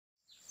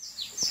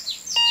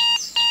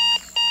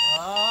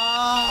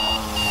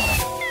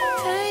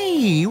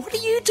Hey, what are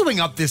you doing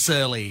up this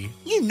early?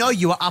 You know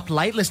you were up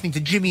late listening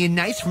to Jimmy and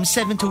Nath from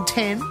 7 till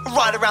 10.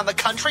 Right around the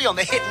country on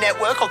the Hit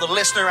Network or the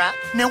Listener app.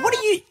 Now what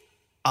are you...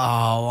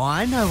 Oh,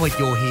 I know what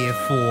you're here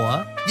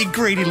for. You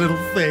greedy little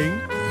thing.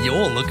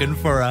 You're looking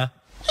for a...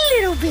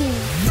 little bit.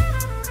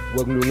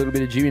 Welcome to a little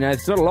bit of Jimmy and Nath.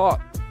 It's not a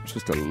lot. It's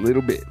just a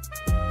little bit.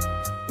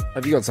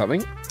 Have you got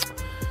something?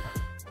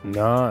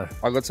 No.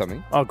 I got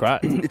something. Oh, great.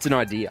 It's an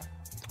idea.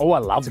 Oh, I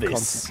love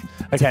this.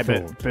 Okay,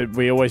 but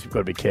we always got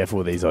to be careful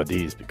with these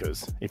ideas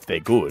because if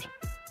they're good,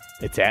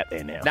 it's out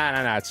there now.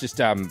 No. It's just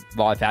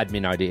life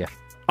admin idea.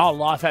 Oh,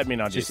 life admin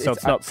idea. So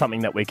it's not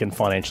something that we can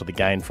financially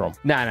gain from.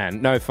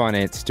 No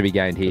finance to be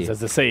gained here.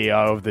 As the CEO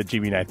of the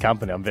Jimmy Nath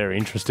company, I'm very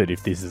interested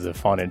if this is a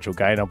financial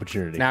gain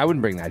opportunity. No, I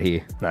wouldn't bring that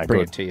here. No,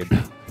 bring good. it to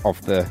you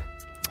off the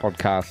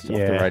podcast,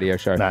 off the radio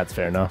show. No, that's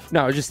fair enough.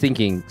 No, I was just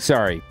thinking,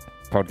 sorry,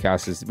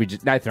 podcasters.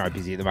 Nathan and I are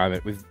busy at the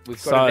moment. We've got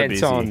So events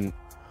busy. on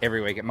every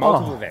weekend,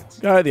 multiple events.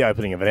 Go the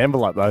opening of an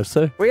envelope, those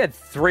two. We had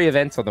 3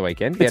 events on the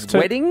weekend. We It's had two-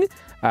 wedding,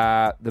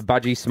 the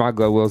Budgie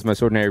Smuggler World's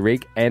Most Ordinary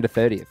Rig, and a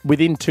 30th.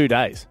 Within 2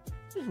 days.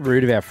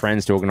 Rude of our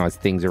friends to organise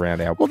things around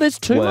our Well, there's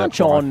too work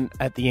much life. on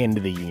at the end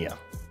of the year.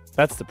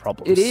 That's the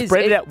problem. It is.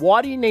 Spread it out.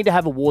 Why do you need to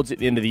have awards at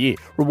the end of the year?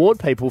 Reward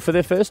people for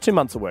their first 2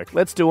 months of work.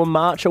 Let's do a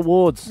March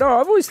awards. No,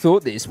 I've always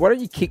thought this. Why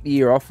don't you kick the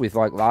year off with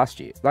like last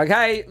year? Like,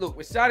 hey, look,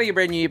 we're starting a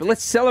brand new year, but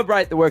let's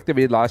celebrate the work that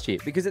we did last year.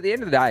 Because at the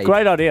end of the day,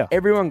 Great idea.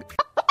 everyone...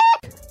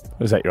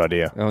 Was that your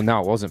idea? Oh, no,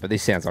 it wasn't, but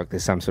this sounds like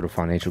there's some sort of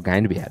financial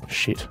gain to be had.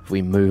 Shit. If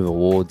we move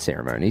award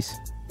ceremonies.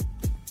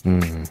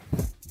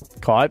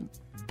 Kai,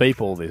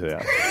 beep all this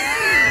out.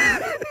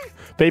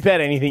 Beep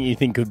out anything you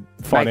think could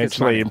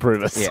financially money.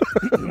 improve us.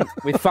 Yeah.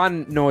 With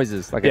fun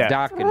noises, like Yeah. a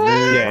duck and moo.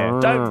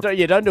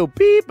 Yeah, don't do a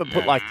beep, but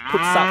put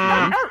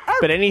something in.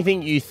 But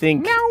anything you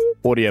think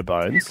Audio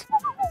Bones,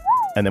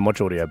 and then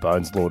watch Audio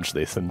Bones launch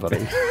this and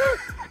bloody.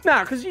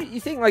 No, because you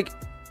think like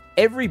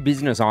every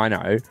business I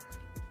know,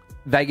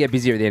 they get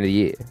busier at the end of the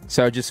year.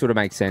 So it just sort of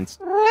makes sense.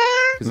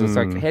 Because it's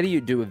like, how do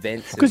you do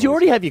events? Because you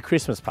already have your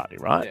Christmas party,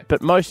 right? Yeah.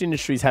 But most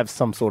industries have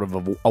some sort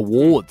of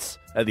awards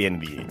at the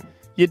end of the year.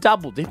 You're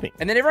double dipping.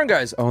 And then everyone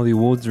goes, oh, the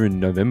awards are in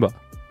November.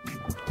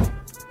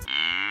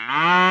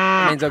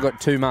 That means I've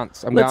got 2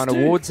 months. I'm Let's going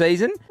do- award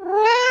season,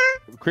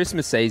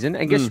 Christmas season,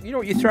 and guess you know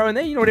what you throw in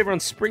there? You know what everyone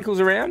sprinkles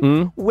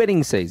around?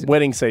 Wedding season.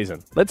 Wedding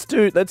season. Let's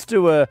do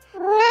a.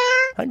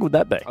 How good would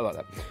that be? I like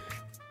that.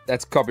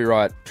 That's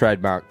copyright,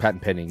 trademark,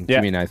 patent pending. Yeah,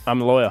 Jimmy Nath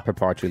I'm a lawyer.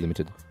 Proprietary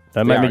Limited.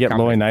 Don't We make are me a get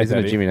company. Lloyd Nath Isn't out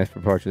it here. Jimmy Nath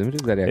Proprietary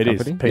Limited? Is that our It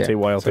is. company?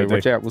 PTY So Ltd.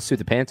 watch out. We'll sue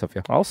the pants off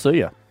you. I'll sue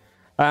you.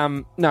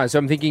 No, so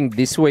I'm thinking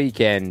this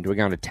weekend we're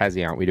going to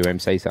Tassie, aren't we, to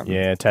MC something?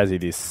 Yeah, Tassie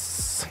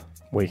this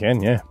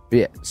weekend, yeah.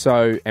 Yeah.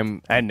 So,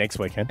 and And next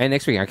weekend.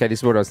 next weekend, okay, this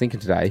is what I was thinking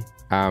today.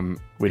 We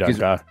don't because-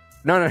 go.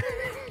 No.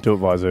 Do it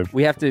via Zoom.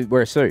 We have to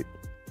wear a suit.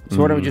 So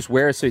why don't we just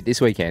wear a suit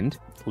this weekend,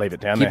 Leave it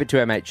down give there. it to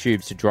our mate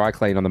Tubes to dry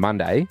clean on the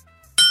Monday,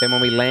 then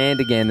when we land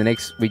again the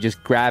next, we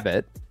just grab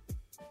it.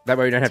 That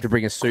way we don't have to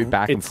bring a suit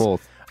back and It's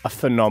forth. a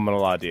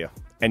phenomenal idea.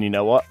 And you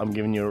know what? I'm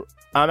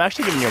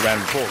actually giving you a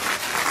round of applause.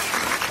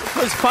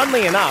 Because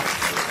funnily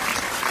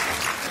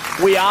enough,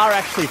 we are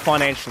actually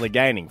financially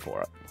gaining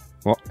for it.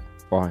 What?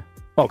 Why?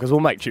 Oh, because we'll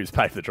make Tubes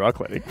pay for the dry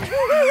cleaning.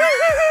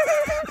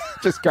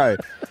 Just go.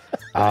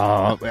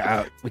 Oh,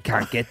 we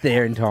can't get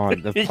there in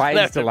time. The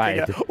plane's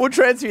delayed. We'll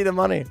transfer you the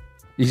money.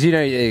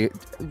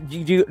 No.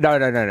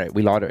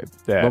 We lie to him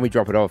Yeah. when we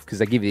drop it off because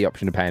they give you the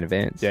option to pay in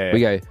advance. Yeah.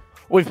 We go,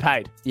 We've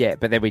paid. yeah,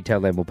 but then we tell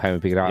them we'll pay when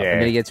we pick it up. Yeah.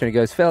 And then he gets here and he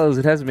goes, fellas,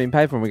 it hasn't been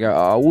paid for. And we go,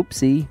 oh,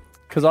 whoopsie.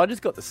 Because I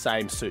just got the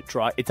same suit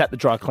dry. It's at the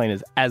dry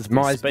cleaners as we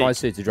My speak.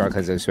 suits are dry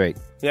cleaners this week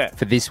Yeah.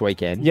 for this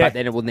weekend. Yeah. But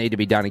then it will need to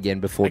be done again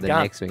before the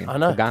Gun. next weekend. I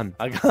know. A gun.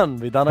 A gun.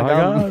 We've done a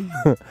gun.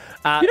 You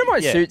know my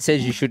yeah. suit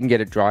says you shouldn't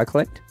get it dry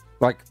cleaned?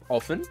 Like,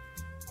 often?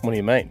 What do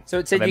you mean? So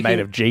it said They're you made can-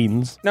 of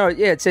jeans. No,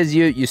 yeah, it says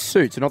your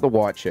suit, so not the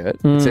white shirt.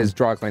 It says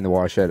dry clean the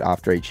white shirt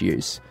after each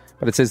use.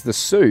 But it says the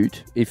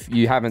suit, if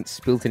you haven't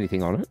spilt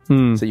anything on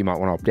it, so you might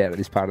want to opt out of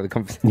this part of the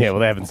conversation. Yeah, well,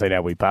 they haven't seen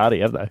how we party,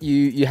 have they?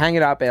 You hang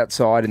it up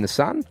outside in the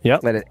sun,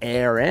 Yep. let it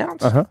air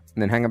out, Uh-huh.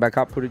 and then hang it back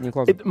up, put it in your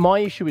closet. My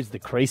issue is the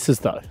creases,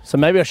 though. So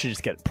maybe I should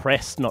just get it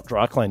pressed, not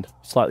dry cleaned.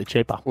 Slightly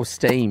cheaper. Or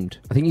steamed.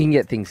 I think you can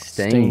get things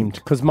steamed.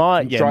 Because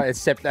my... Yeah, Dry, that's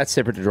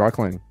separate to dry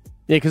cleaning.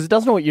 yeah, because it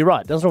doesn't always... You're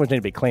right. It doesn't always need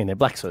to be clean. They're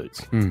black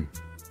suits.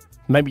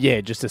 Maybe, yeah,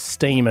 just a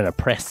steam and a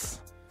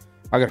press.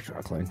 I got it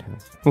dry cleaned.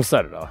 Well,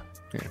 so did I.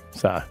 Yeah.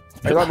 So...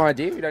 Do you like my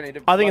idea? We don't need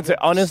to... I think it's...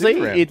 Honestly,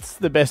 suit around. it's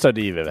the best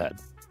idea you've ever had.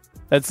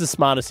 That's the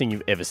smartest thing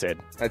you've ever said.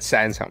 That's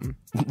saying something.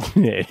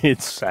 Yeah,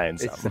 it's saying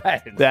It's something.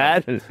 saying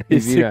That something.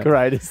 is You the know,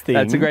 greatest thing.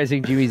 That's the greatest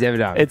thing Jimmy's ever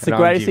done. It's the And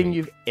I'm greatest Jimmy. thing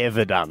you've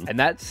ever done. And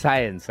that's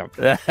saying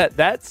something.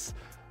 That's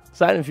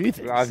saying a few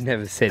things. I've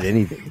never said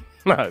anything.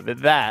 No,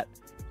 but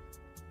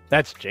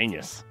that's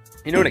genius.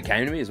 You know what it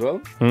came to me as well?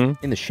 Hmm?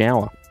 In the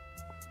shower.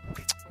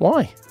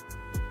 Why?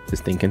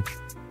 Just thinking.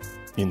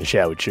 In the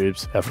shower with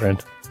Tubes, our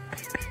friend.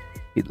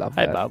 He'd love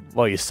Hey, that. bub,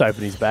 while you're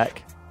soaping his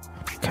back.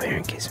 Come here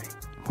and kiss me.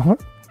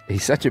 What?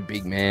 He's such a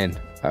big man.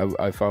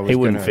 If I was He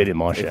wouldn't gonna- fit in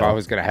my If shower. I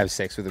was going to have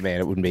sex with a man,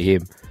 it wouldn't be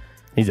him.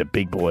 He's a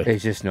big boy.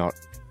 He's just not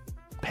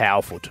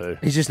powerful too.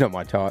 He's just not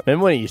my type.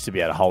 Remember when he used to be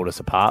able to hold us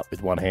apart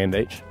with one hand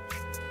each?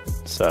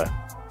 So,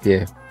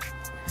 Yeah.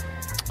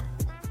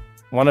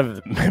 one of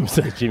the members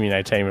of the Jimmy and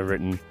A team have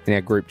written, In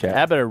our group chat.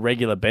 how about a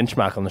regular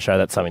benchmark on the show?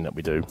 That's something that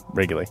we do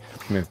regularly.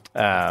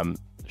 Yeah.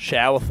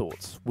 Shower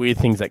thoughts. Weird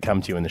things that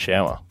come to you in the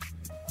shower.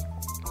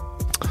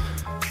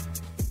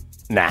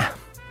 Nah.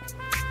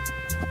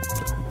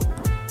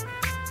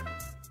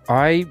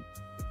 I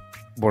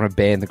want to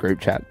ban the group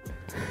chat.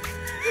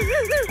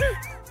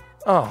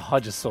 Oh, I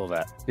just saw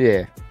that.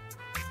 Yeah.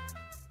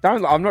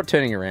 I'm not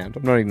turning around.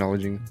 I'm not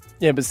acknowledging.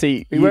 Yeah, but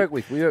see... We work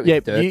with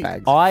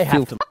dirtbags. I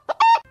have to...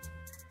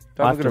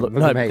 Don't I have look to at look, them.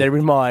 no, Look at me. they're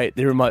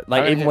in my...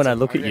 like, even when I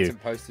look at get you... some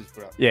posters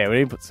put up. Yeah, we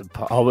need to put some...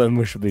 Oh, and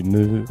we should be...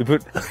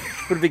 Put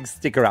a big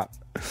sticker up.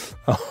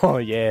 Oh,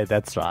 yeah,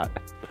 that's right.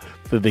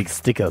 Put a big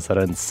sticker so I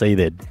don't see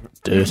their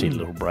dirty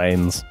little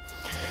brains.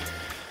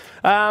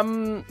 Yeah,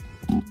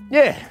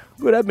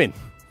 good admin.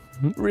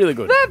 Really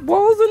good. That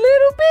was a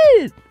little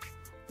bit.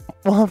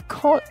 Well, I've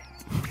got...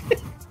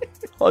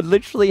 I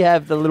literally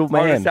have the little I'm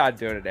going to man. start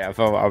doing it now if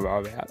I'm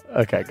out.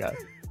 Okay, go.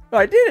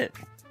 I did it.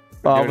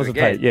 Oh, I do it wasn't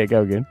again. paid. Yeah,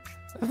 go again.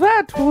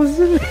 That was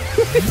a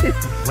little bit.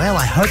 Well,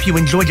 I hope you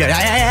enjoyed it.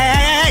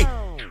 Hey!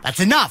 That's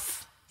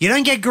enough. You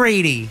don't get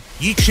greedy.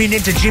 You tune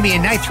into Jimmy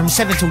and Nate from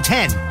 7 till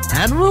 10.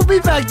 And we'll be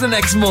back the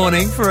next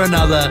morning for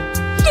another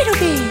Little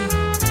Bit.